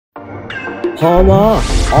พว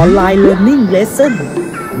ออนไลน์ Learning Lesson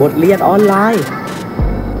บทเรียนออนไลน์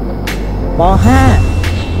ป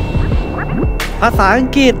 .5 ภาษาอัง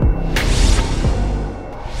กฤษ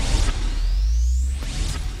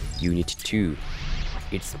Unit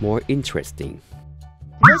 2 It's more interesting.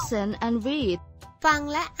 Listen and read. ฟัง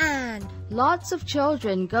และอ่าน Lots of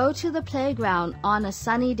children go to the playground on a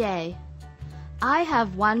sunny day. I have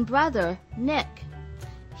one brother, Nick.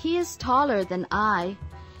 He is taller than I.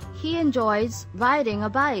 He enjoys riding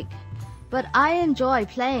a bike, but I enjoy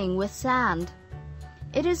playing with sand.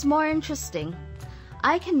 It is more interesting.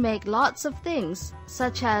 I can make lots of things,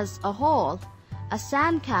 such as a hole, a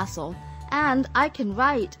sand castle, and I can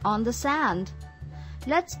write on the sand.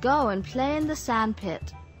 Let's go and play in the sand pit.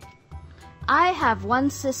 I have one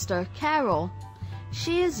sister, Carol.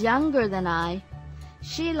 She is younger than I.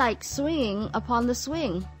 She likes swinging upon the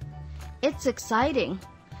swing. It's exciting.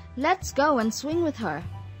 Let's go and swing with her.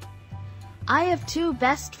 I have two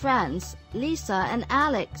best friends, Lisa and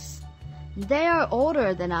Alex. They are older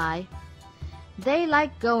than I. They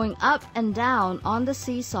like going up and down on the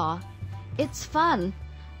seesaw. It's fun.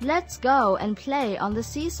 Let's go and play on the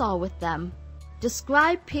seesaw with them.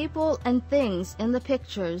 Describe people and things in the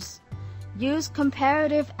pictures. Use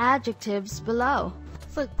comparative adjectives below.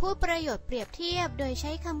 ฝึกพูดประโยคเปรียบเทียบโดยใ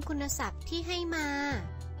ช้คำคุณศัพท์ที่ให้มา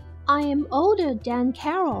I am older than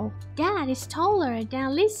Carol. Dad is taller than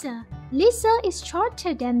Lisa. Lisa is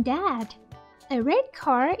shorter than Dad. A red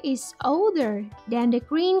car is older than the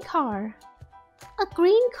green car. A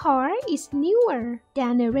green car is newer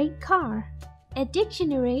than a red car. A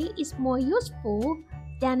dictionary is more useful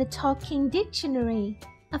than a talking dictionary.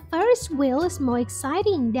 A Ferris wheel is more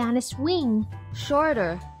exciting than a swing.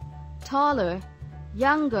 Shorter, taller,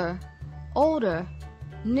 younger, older,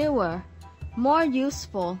 newer, more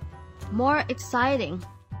useful, more exciting.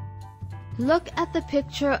 Look at the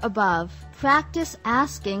picture above. Practice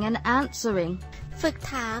asking and answering. ฝึก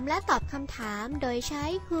ถามและตอบคำถามโดยใช้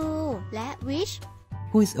who และ which.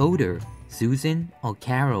 Who is older, Susan or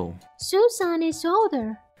Carol? Susan is older.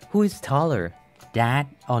 Who is taller, Dad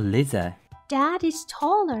or Lisa? Dad is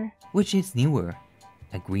taller. Which is newer,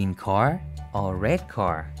 a green car or a red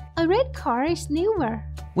car? A red car is newer.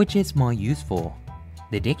 Which is more useful,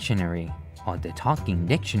 the dictionary or the talking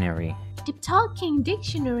dictionary? The talking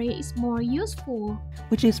dictionary is more useful.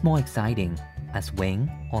 Which is more exciting, a swing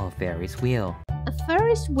or a Ferris wheel? A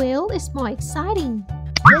Ferris wheel is more exciting.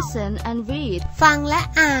 Listen and read. ฟังและ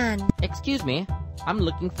อ่าน Excuse me, I'm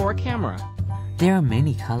looking for a camera. There are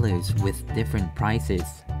many colors with different prices.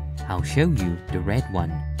 I'll show you the red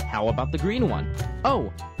one. How about the green one? Oh,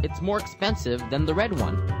 it's more expensive than the red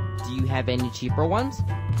one. Do you have any cheaper ones?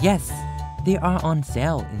 Yes, they are on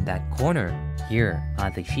sale in that corner. Here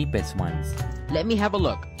are the cheapest ones. Let me have a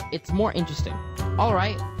look. It's more interesting. All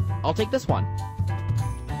right, I'll take this one.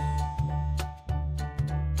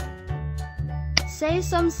 Say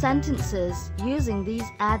some sentences using these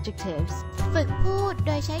adjectives. ฝึกพูดโ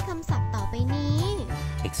ดยใช้คำศัพท์ต่อไปนี้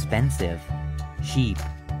Expensive, cheap.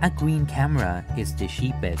 A green camera is the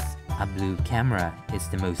cheapest. A blue camera is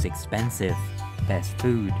the most expensive. Best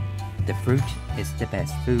food. The fruit is the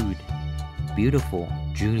best food. Beautiful.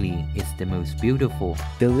 Julie is the most beautiful.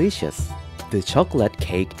 Delicious. The chocolate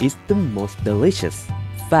cake is the most delicious.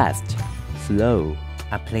 Fast. Slow.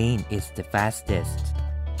 A plane is the fastest.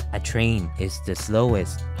 A train is the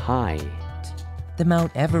slowest. High. The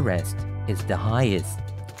Mount Everest is the highest.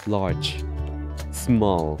 Large.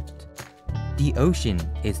 Small. The ocean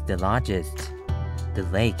is the largest. The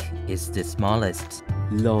lake is the smallest.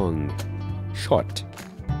 Long. Short.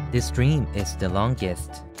 The stream is the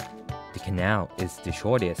longest. The canal is the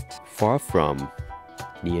shortest. Far from.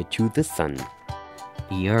 Near to the sun.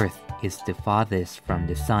 The earth is the farthest from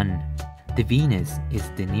the sun. The Venus is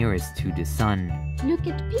the nearest to the sun. Look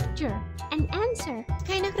at the picture and answer. ใ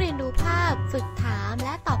ห้นักเรียนดูภาพ ฝึกถามแล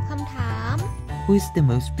ะตอบคำถาม Who is the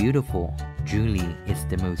most beautiful? Julie is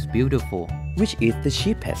the most beautiful. Which is the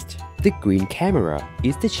cheapest? The green camera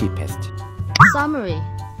is the cheapest. Summary.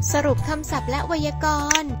 สรุปคำศัพท์และไวยาก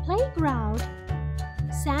รณ์ Playground,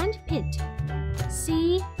 sand pit,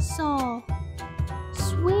 seesaw,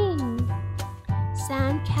 swing,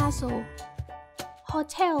 sand castle,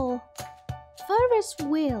 hotel, Ferris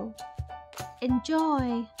wheel, enjoy,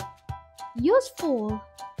 useful,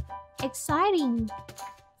 exciting,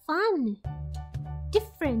 fun,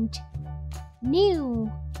 different,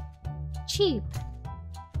 new, cheap,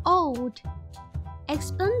 old,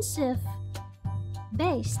 expensive,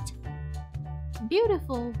 best,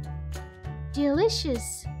 beautiful,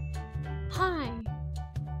 delicious, high,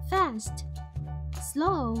 fast,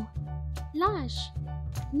 slow, large,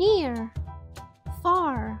 near,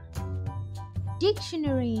 far,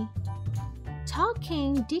 dictionary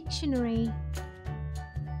talking dictionary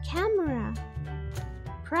camera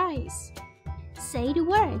price say the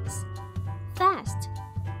words fast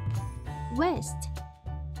west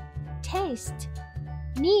taste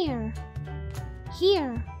near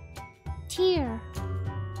here tear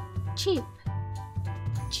cheap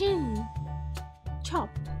chin chop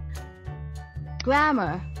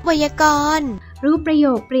Grammar ไวยากรณ์ รูปประโย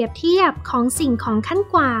คเปรียบเทียบของสิ่งของขั้น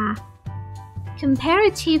กว่า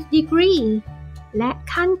comparative degree และ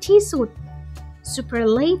ขั้นที่สุด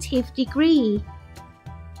superlative degree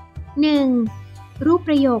 1. รูปป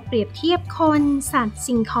ระโยคเปรียบเทียบคนสัตว์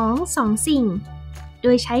สิ่งของสองสิ่งโด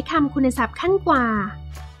ยใช้คำคุณศัพท์ขั้นกว่า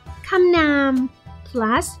คำนาม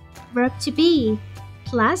plus verb to be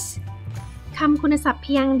plus คำคุณศัพท์เ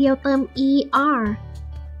พียงเดียวเติม er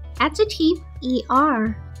adjective er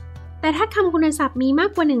แต่ถ้าคำคุณศัพท์มีมา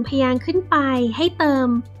กกว่า1พยางค์ขึ้นไปให้เติม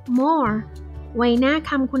more ไว้หน้า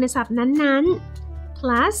คำคุณศัพท์นั้นๆ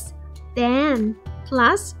plus than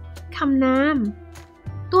plus คำนาม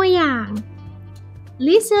ตัวอย่าง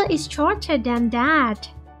Lisa is shorter than Dad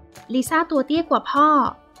ลิซ่าตัวเตี้ยกว่าพ่อ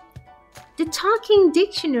The talking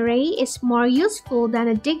dictionary is more useful than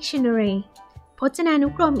a dictionary พจนานุ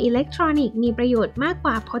กรมอิเล็กทรอนิกส์มีประโยชน์มากก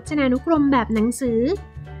ว่าพจนานุกรมแบบหนังสือ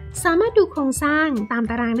สามารถดูโครงสร้างตาม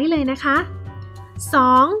ตารางได้เลยนะคะ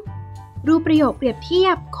 2. รูปประโยคเปรียบเทีย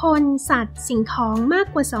บคนสัตว์สิ่งของมาก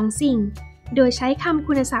กว่า2สิ่งโดยใช้คำ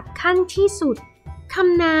คุณศัพท์ขั้นที่สุดค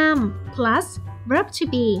ำนาม plus verb to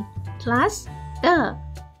be plus the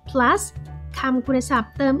plus คำคุณศัพ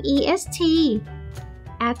ท์เติม est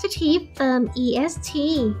adjective เติม est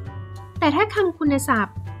แต่ถ้าคำคุณศัพ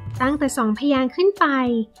ท์ตั้งแต่2พยางค์ขึ้นไป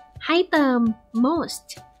ให้เติม most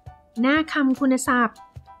หน้าคำคุณศัพท์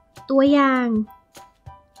ตัวอย่าง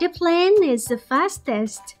The plane is the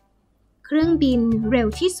fastest เครื่องบินเร็ว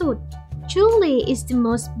ที่สุด Julie is the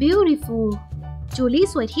most beautiful จูลี่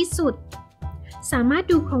สวยที่สุดสามารถ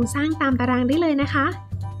ดูโครงสร้างตามตารางได้เลยนะคะ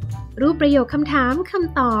รูปประโยคคำถามค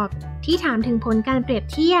ำตอบที่ถามถึงผลการเปรียบ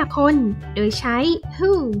เทียบคนโดยใช้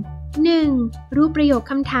who 1. รูปประโยค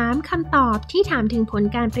คำถามคำตอบที่ถามถึงผล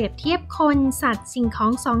การเปรียบเทียบคนสัตว์สิ่งขอ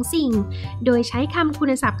งสองสิ่งโดยใช้คำคุ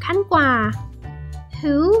ณศัพท์ขั้นกว่า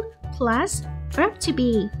who plus verb to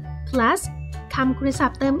be plus คำคุณศัพ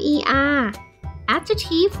ท์เติม er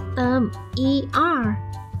adjective เติม er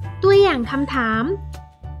ตัวอย่างคำถาม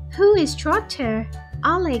Who is shorter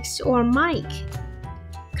Alex or Mike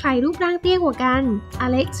ใครรูปร่างเตี้ยกว่ากัน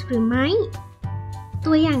Alex หรือ Mike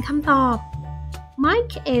ตัวอย่างคำตอบ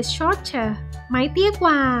Mike is shorter Mike เตี้ยก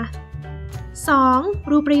ว่า 2.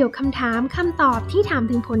 รูปประโยคคำถามคำตอบที่ถาม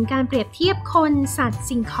ถึงผลการเปรียบเทียบคนสัตว์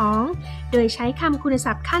สิ่งของโดยใช้คำคุณ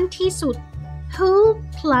ศัพท์ขั้นที่สุด Who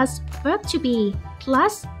plus verb to be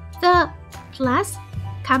plus the plus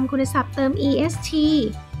คำคุณศัพท์เติม est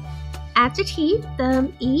adjective เติม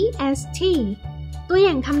est ตัวอ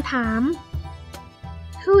ย่างคำถาม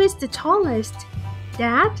Who is the tallest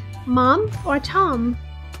Dad Mom or Tom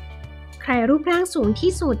ใครรูปร่างสูง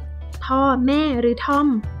ที่สุดพ่อแม่หรือทอม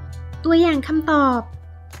ตัวอย่างคำตอบ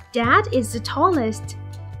Dad is the tallest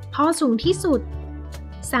พ่อสูงที่สุด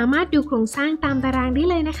สามารถดูโครงสร้างตามตารางได้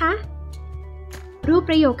เลยนะคะรูป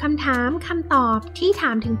ประโยคคำถามคำตอบที่ถ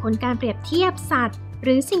ามถึงผลการเปรียบเทียบสัตว์ห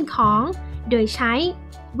รือสิ่งของโดยใช้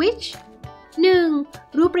which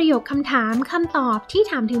 1. รูปประโยคคำถามคำตอบที่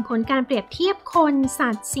ถามถึงผลการเปรียบเทียบคนสั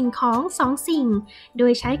ตว์สิ่งของสองสิ่งโด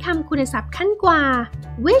ยใช้คำคุณศัพท์ขั้นกว่า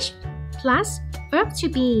which plus verb to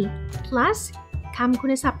be plus คำคุ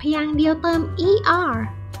ณศัพท์พยางค์เดียวเติม er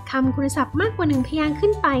คำคุณศัพท์มากกว่า1พยางค์ขึ้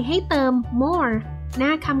นไปให้เติม more หน้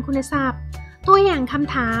าคำคุณศัพท์ตัวอย่างค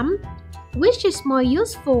ำถาม Which is more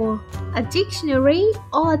useful a dictionary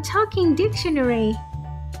or a talking dictionary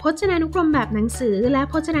พจนานุกรมแบบหนังสือและ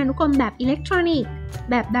พจนานุกรมแบบอิเล็กทรอนิกส์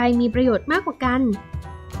แบบใดมีประโยชน์มากกว่ากัน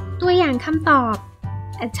ตัวอย่างคำตอบ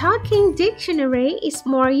A talking dictionary is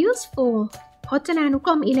more useful พจนานุก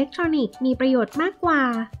รมอิเล็กทรอนิกส์มีประโยชน์มากกว่า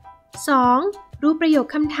 2. รูปประโยค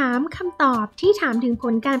คำถามคำตอบที่ถามถึงผ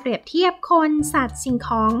ลการเปรียบเทียบคนสัตว์สิ่งข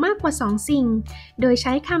องมากกว่า2สิ่งโดยใ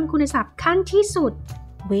ช้คำคุณศัพท์ขั้นที่สุด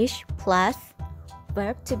which plus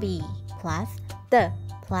verb to be plus the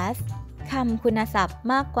plus คำคุณศัพท์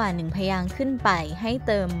มากกว่า1พยางค์ขึ้นไปให้เ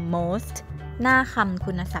ติม most หน้าคำ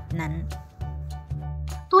คุณศัพท์นั้น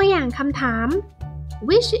ตัวอย่างคำถาม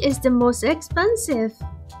Which is the most expensive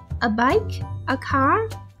a bike a car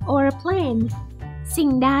or a plane สิ่ง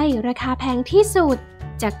ใดราคาแพงที่สุด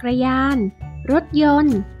จักรยานรถยน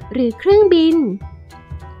ต์หรือเครื่องบิน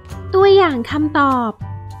ตัวอย่างคำตอบ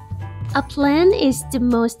A plane is the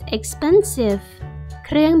most expensive เค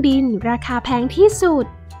รื่องบินราคาแพงที่สุด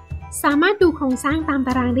สามารถดูโครงสร้างตามต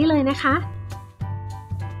ารางได้เลยนะคะ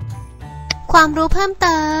ความรู้เพิ่มเ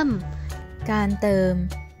ติม การเติม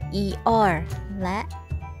er และ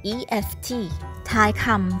est ท้ายค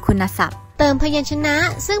ำคุณศัพท์ เติมพยัญชนะ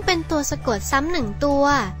ซึ่งเป็นตัวสะกดซ้ำหนึ่งตัว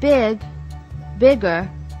big, bigger,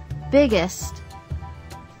 biggest,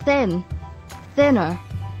 thin, thinner,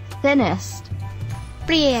 thinnest, เป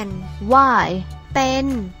ลี่ยน y, เป็น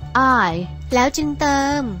I, แล้วจึงเติ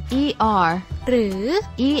ม er, หรือ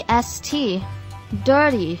est,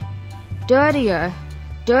 dirty, dirtier,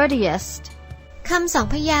 dirtiest, คำสอง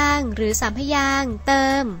พยางค์หรือสามพยางค์เติ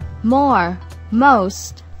ม more,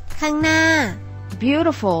 most, ข้างหน้า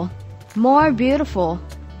beautiful, more beautiful,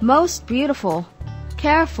 most beautiful,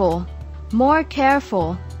 careful, more careful,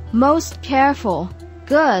 most careful,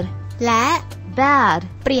 good, และ bad,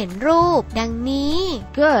 เปลี่ยนรูปดังนี้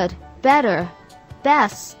good, better,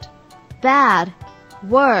 best, bad,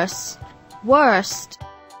 worse, worst.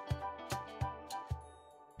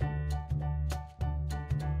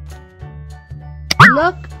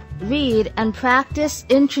 Look, read, and practice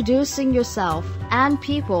introducing yourself and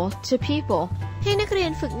people to people. ให้นักเรีย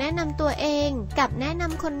นฝึกแนะนำตัวเองกับแนะน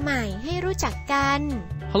ำคนใหม่ให้รู้จักกัน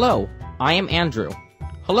Hello, I am Andrew.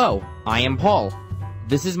 Hello, I am Paul.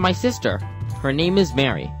 This is my sister. Her name is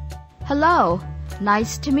Mary. Hello,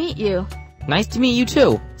 nice to meet you. Nice to meet you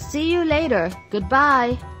too. See you later.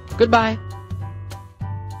 Goodbye. Goodbye.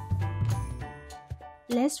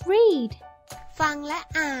 Let's read. ฟังและ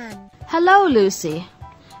อ่าน Hello, Lucy.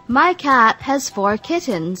 My cat has 4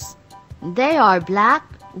 kittens. They are black,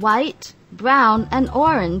 white, brown, and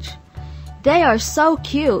orange. They are so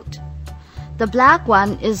cute. The black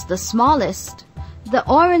one is the smallest. The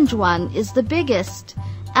orange one is the biggest,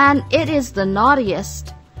 and it is the naughtiest.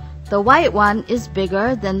 The white one is bigger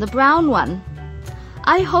than the brown one.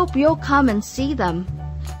 I hope you'll come and see them.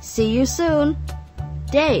 See you soon.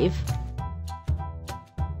 Dave.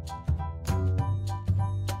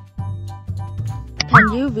 Can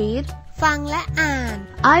you read? ฟังและอ่าน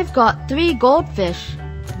I've got 3 goldfish.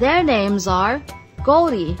 Their names are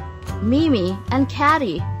Goldie, Mimi, and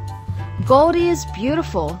Caddy. Goldie is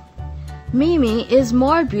beautiful. Mimi is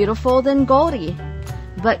more beautiful than Goldie,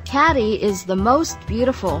 but Caddy is the most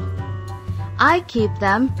beautiful. I keep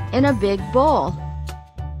them in a big bowl.